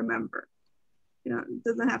you remember. You know, it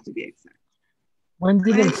doesn't have to be exact. When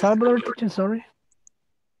did El Salvador, teacher, sorry?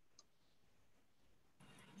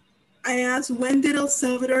 I asked, when did El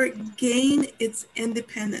Salvador gain its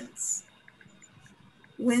independence?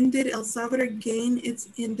 When did El Salvador gain its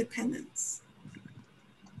independence?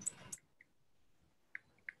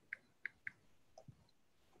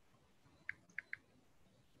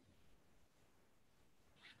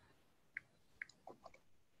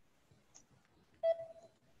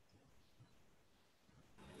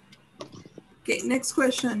 Okay, next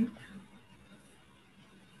question.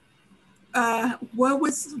 What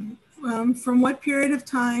was, from what period of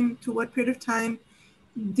time to what period of time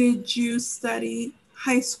did you study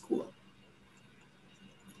high school?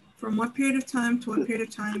 From what period of time to what period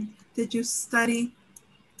of time did you study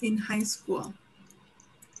in high school?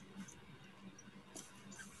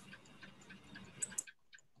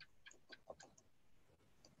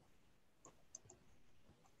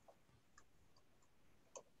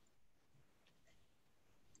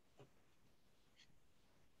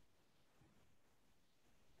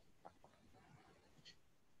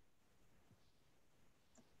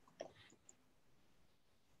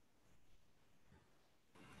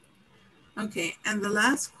 Okay, and the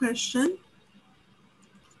last question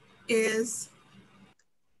is,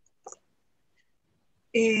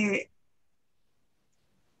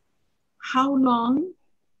 how long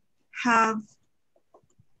have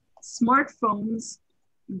smartphones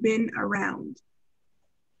been around?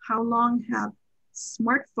 How long have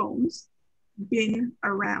smartphones been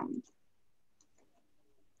around?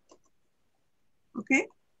 Okay.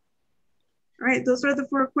 All right, those are the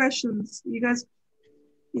 4 questions. You guys,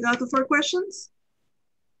 you got the 4 questions?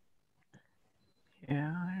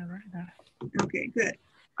 Yeah, I read that. Okay, good.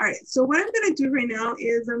 All right, so what I'm gonna do right now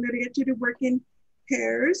is I'm gonna get you to work in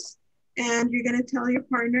pairs, and you're gonna tell your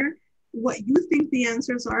partner what you think the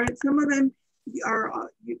answers are. Some of them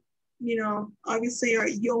are, you know, obviously are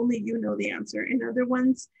only you know the answer. In other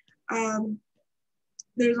ones,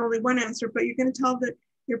 there's only one answer, but you're gonna tell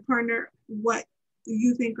your partner what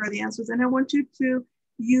you think are the answers. And I want you to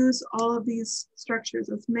use all of these structures,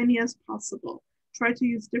 as many as possible. Try to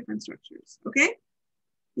use different structures, okay?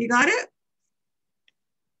 You got it?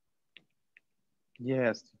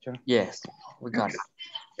 Yes, teacher. Yes, we got Okay.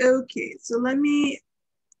 it. Okay, so let me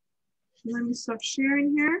stop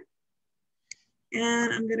sharing here.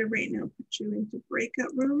 And I'm gonna right now put you into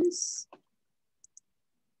breakout rooms.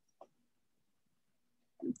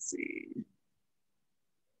 Let's see.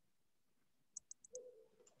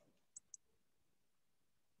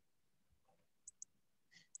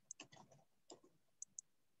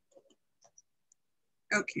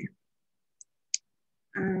 Okay.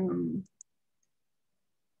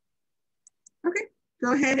 Okay,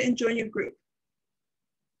 go ahead and join your group.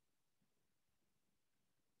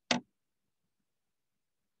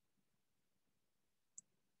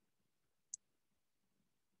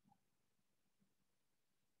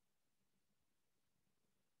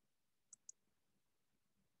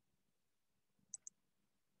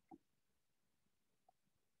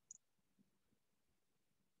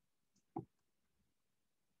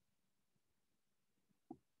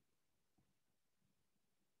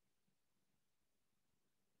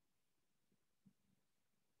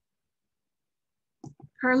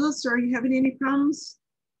 Carlos, are you having any problems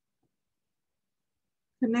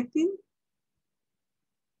connecting?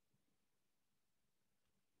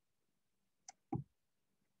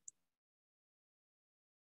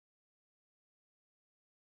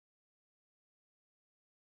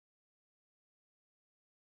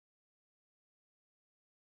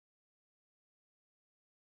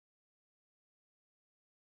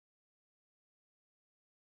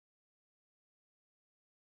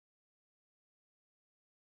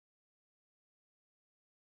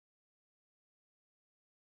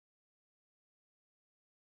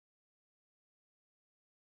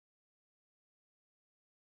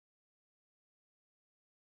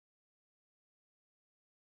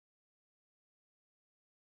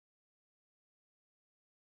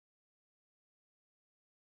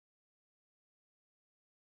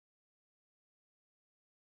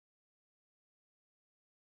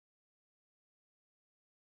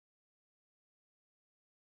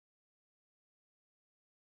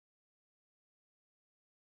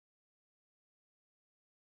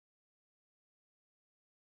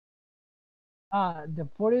 The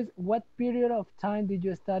first, what period of time did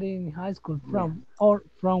you study in high school Yeah. from, or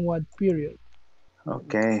from what period?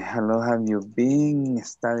 Okay, how long have you been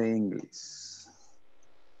studying English?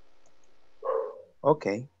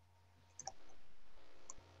 Okay,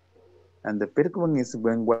 and the first one is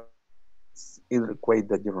when was it required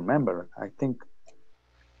that you remember, I think.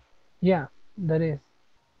 Yeah, that is.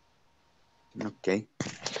 Okay.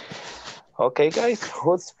 Okay, guys,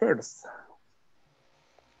 who's first?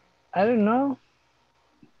 I don't know.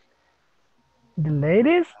 The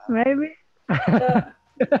ladies, maybe?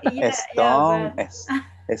 Stone,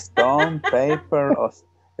 stone, paper, or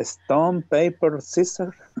stone, paper,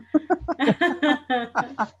 scissors.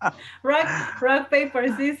 rock, paper,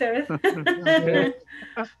 scissors. Okay.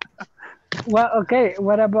 Well, okay.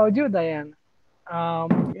 What about you, Diane? I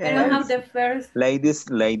don't have Yes, the first.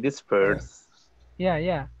 ladies first. Yeah,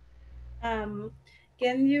 yeah. Um,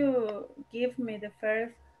 can you give me the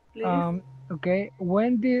first, please? Okay.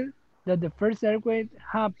 When did the first earthquake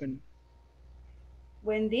happen?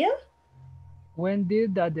 When deal? When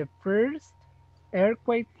did the first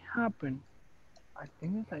earthquake happen? I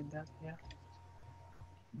think it's like that. Yeah.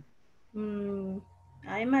 Mm,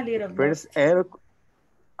 I'm a little First lost.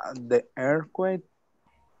 the earthquake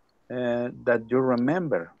that you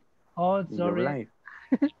remember Oh, in your sorry. life.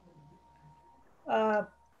 Uh,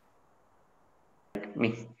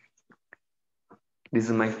 Me. This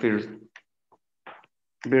is my first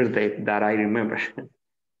birthday that I remember.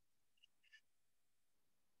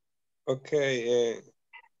 Okay.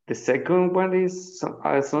 The second one is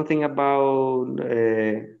something about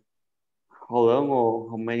how long or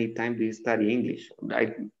how many times do you study English?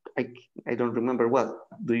 I, I don't remember well.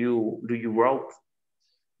 Do you wrote?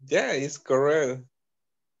 Yeah, it's correct.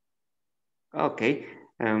 Okay.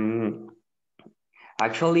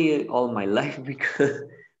 Actually, all my life because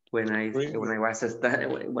when I Really? was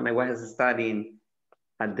studying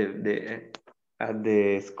at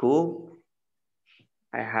the school,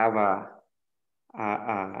 I have a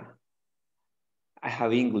I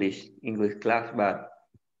have English class, but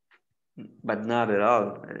not at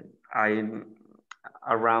all. I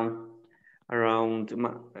around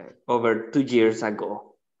over 2 years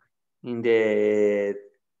ago in the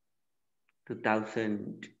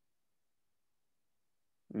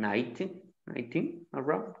 2019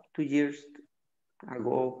 around 2 years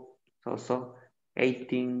ago, so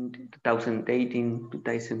 2018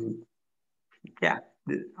 2000. Yeah,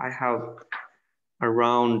 I have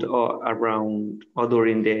around or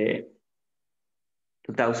during the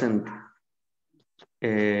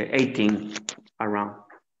 2018 around.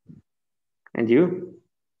 And you?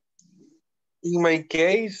 In my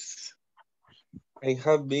case, I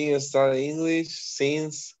have been studying English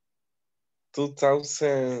since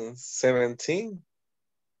 2017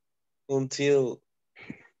 until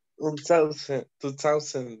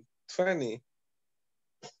 2020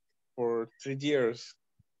 for 3 years.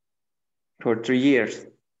 For 3 years.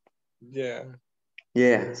 Yeah.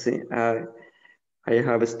 Yeah, see, I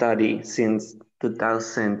have studied since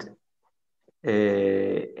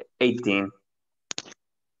 2018,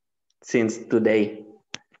 since today,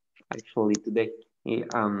 actually today.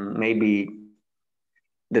 Maybe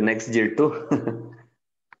the next year too.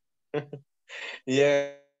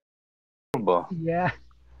 Yeah. Yeah.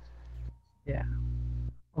 Yeah.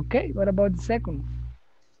 Okay. What about the second?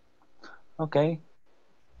 Okay.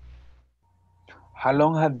 How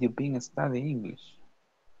long have you been studying English?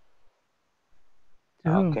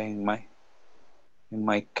 To whom? Okay, in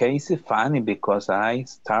my case it's funny because I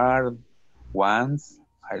start once,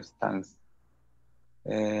 I start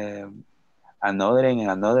another and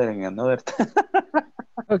another and another.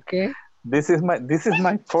 Okay. This is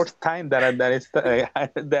my first time that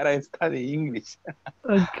I study English.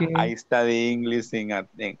 Okay. I study English at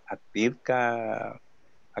BIRCA,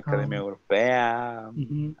 Academia Um, Europea,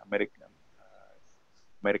 mhm.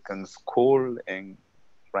 American School, and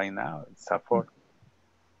right now it's INSAFORP.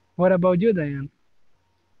 What about you, Diane?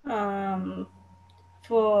 um,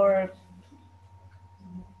 for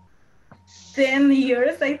 10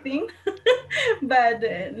 years, I think, but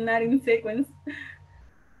not in sequence.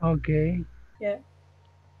 Okay. Yeah.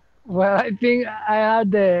 Well, I think I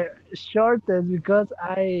have the shortest because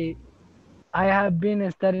I have been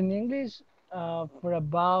studying English for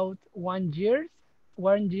about 1 year,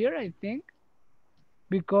 1 year, I think,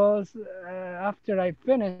 because after I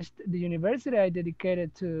finished the university, I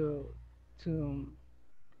dedicated to to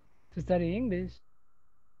study English.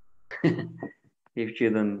 If you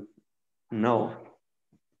don't know.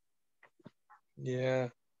 Yeah.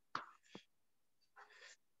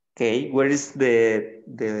 Okay, where's the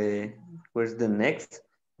next?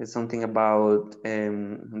 It's something about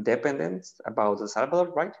independence, about El Salvador,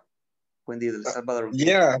 right? When did El Salvador get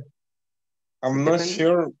Yeah, I'm not independent?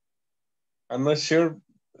 sure. I'm not sure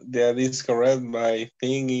that is correct. My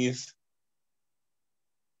thing is,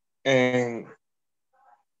 and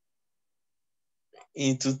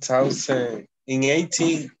in 2000, in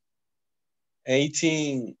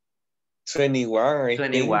 1821, I think.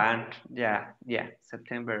 21, yeah,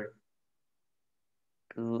 September.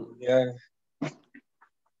 Yeah.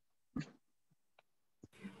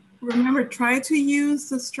 Remember, try to use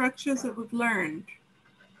the structures that we've learned.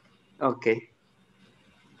 Okay.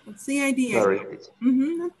 That's the idea. Sorry.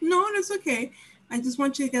 No, that's okay. I just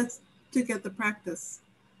want you to get the practice.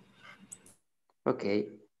 Okay.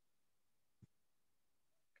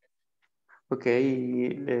 Okay,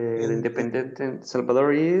 the independent in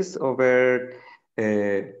Salvador is over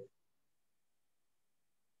 200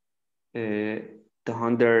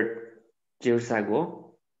 years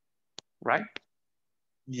ago, right?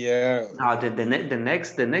 Yeah. Now the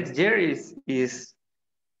next year is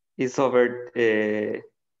over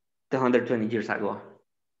 220 years ago.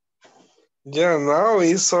 Yeah, now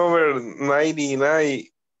it's over 99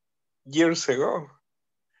 years ago.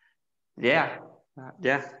 Yeah,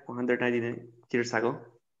 199 years ago.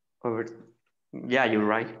 Yeah, you're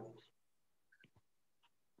right.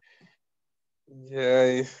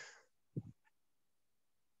 Yeah.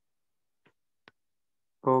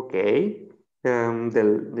 Okay.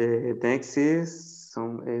 The next is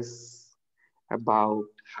about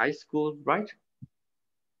high school, right?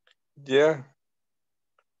 Yeah.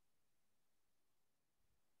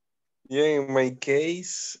 Yeah, in my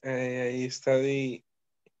case, I study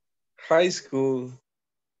high school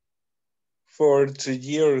for 2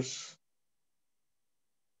 years.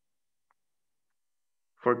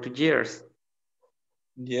 For 2 years.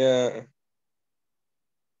 Yeah.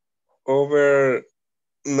 Over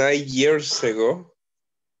 9 years ago.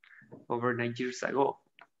 Over 9 years ago.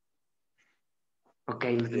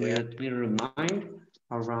 Okay, let me remind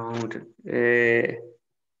around I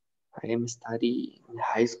am studying in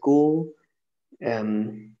high school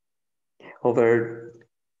over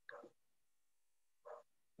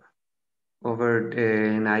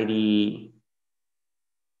 90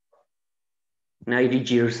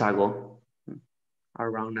 years ago,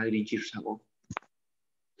 around 90 years ago.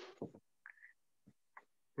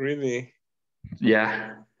 Really?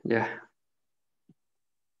 Yeah.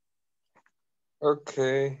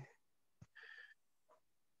 Okay.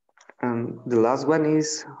 The last one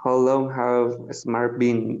is how long have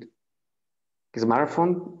smartphone?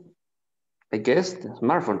 I guess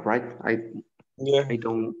smartphone, right? I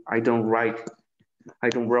don't write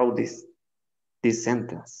this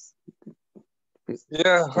sentence.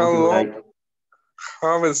 Yeah, how Something long like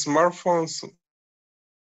have smartphones?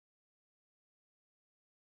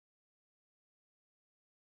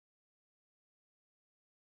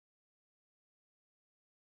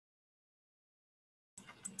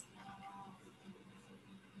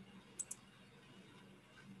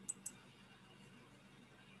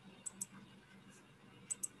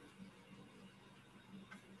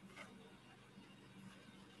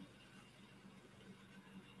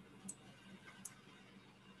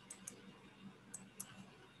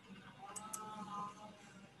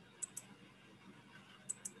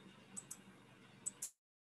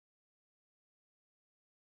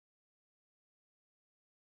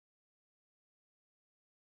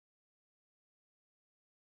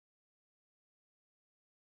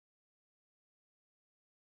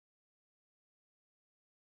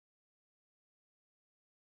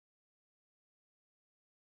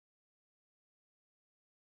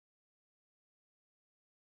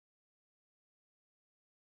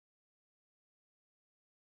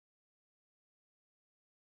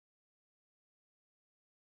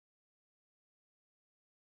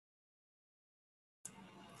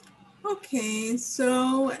 Okay,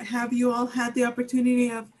 so have you all had the opportunity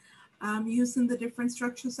of using the different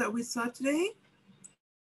structures that we saw today?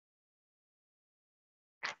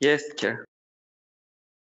 yes, Chair.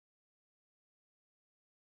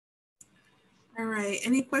 All right,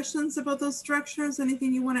 any questions about those structures?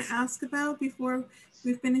 Anything you want to ask about before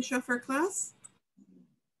we finish off our class?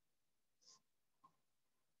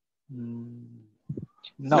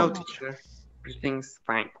 No, teacher. Everything's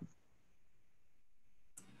fine.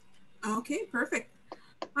 Okay, perfect.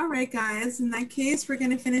 All right, guys, in that case, we're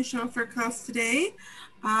going to finish off our class today.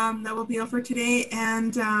 That will be all for today,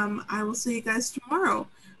 and I will see you guys tomorrow.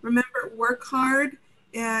 Remember, work hard.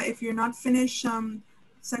 If you're not finished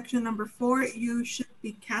section number 4, you should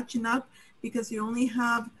be catching up because you only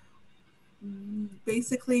have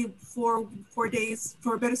basically 4 days,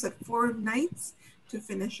 4 nights to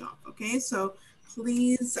finish off. Okay, so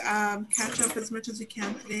please catch up as much as you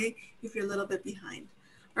can today if you're a little bit behind.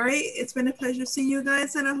 All right, it's been a pleasure seeing you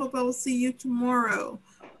guys, and I hope I will see you tomorrow.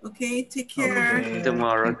 Okay, take care. Okay.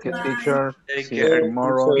 Tomorrow. Thank you, Bye. teacher. Take See you care.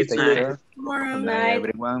 tomorrow. Good Take night. care. Tomorrow. Good night,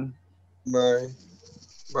 everyone. Bye.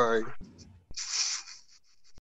 Bye.